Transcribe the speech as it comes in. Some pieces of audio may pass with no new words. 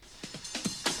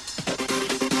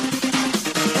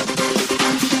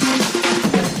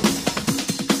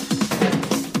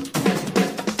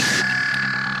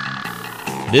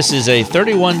This is a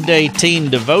 31-day teen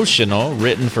devotional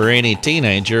written for any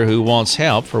teenager who wants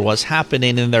help for what's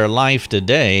happening in their life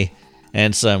today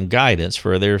and some guidance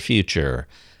for their future.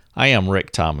 I am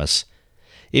Rick Thomas.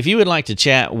 If you would like to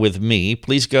chat with me,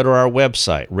 please go to our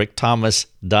website,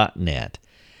 rickthomas.net,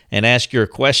 and ask your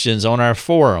questions on our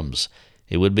forums.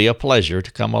 It would be a pleasure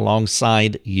to come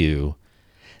alongside you.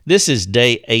 This is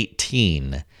day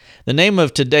 18. The name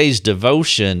of today's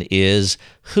devotion is,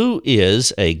 Who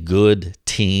is a Good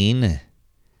Teen?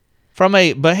 From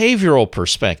a behavioral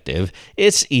perspective,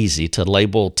 it's easy to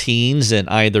label teens in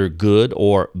either good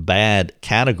or bad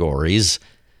categories,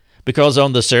 because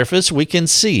on the surface we can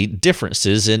see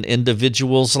differences in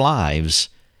individuals' lives.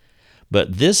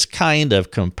 But this kind of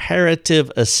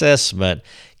comparative assessment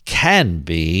can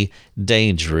be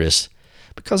dangerous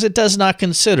because it does not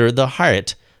consider the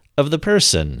heart of the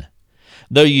person.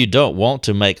 Though you don't want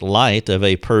to make light of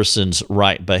a person's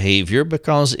right behavior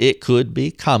because it could be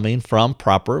coming from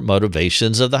proper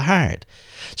motivations of the heart.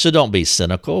 So don't be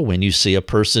cynical when you see a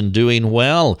person doing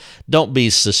well. Don't be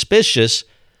suspicious,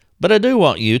 but I do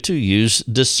want you to use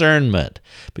discernment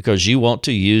because you want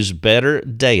to use better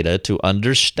data to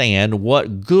understand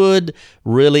what good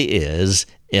really is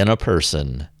in a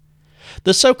person.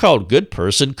 The so-called good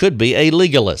person could be a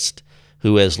legalist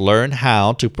who has learned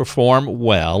how to perform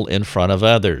well in front of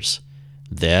others.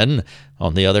 Then,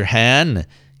 on the other hand,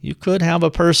 you could have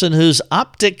a person whose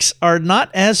optics are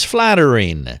not as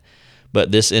flattering,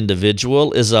 but this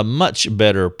individual is a much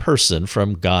better person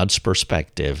from God's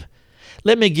perspective.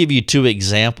 Let me give you two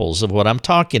examples of what I'm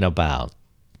talking about.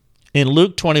 In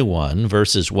Luke 21,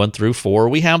 verses 1 through 4,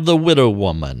 we have the widow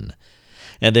woman.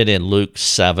 And then in Luke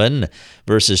 7,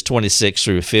 verses 26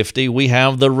 through 50, we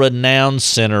have the renowned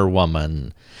sinner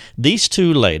woman. These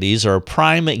two ladies are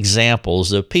prime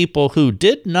examples of people who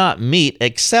did not meet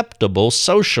acceptable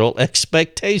social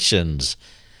expectations,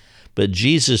 but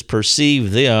Jesus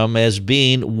perceived them as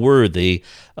being worthy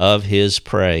of his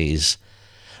praise.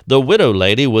 The widow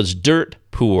lady was dirt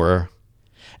poor,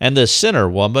 and the sinner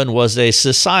woman was a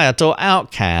societal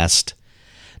outcast.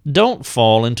 Don't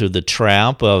fall into the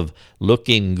trap of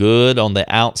looking good on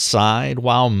the outside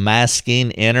while masking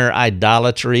inner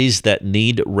idolatries that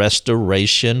need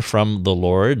restoration from the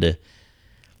Lord.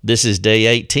 This is day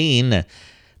 18.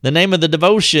 The name of the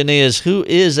devotion is, Who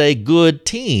is a Good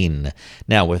Teen?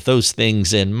 Now, with those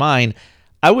things in mind,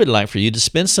 I would like for you to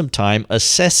spend some time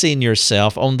assessing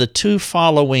yourself on the two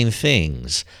following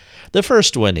things. The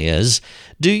first one is,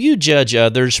 do you judge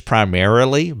others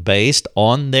primarily based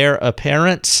on their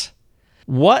appearance?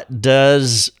 What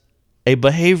does a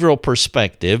behavioral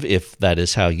perspective, if that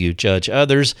is how you judge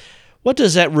others, what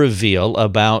does that reveal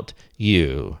about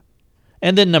you?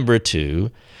 And then number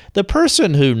two, the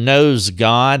person who knows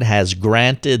God has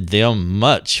granted them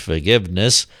much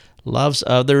forgiveness loves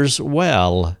others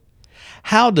well.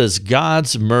 How does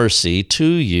God's mercy to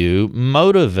you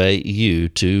motivate you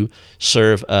to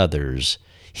serve others?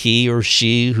 He or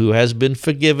she who has been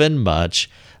forgiven much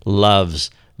loves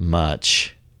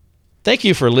much. Thank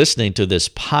you for listening to this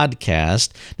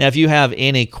podcast. Now, if you have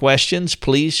any questions,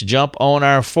 please jump on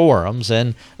our forums.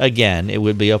 And again, it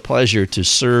would be a pleasure to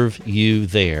serve you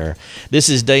there. This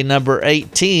is day number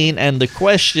 18, and the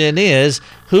question is,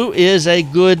 who is a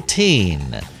good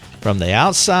teen? From the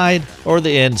outside or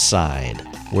the inside?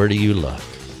 Where do you look?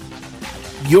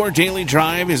 Your Daily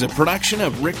Drive is a production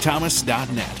of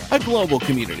rickthomas.net, a global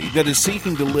community that is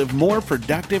seeking to live more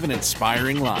productive and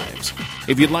inspiring lives.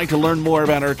 If you'd like to learn more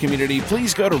about our community,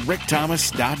 please go to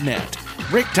rickthomas.net.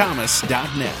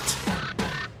 rickthomas.net.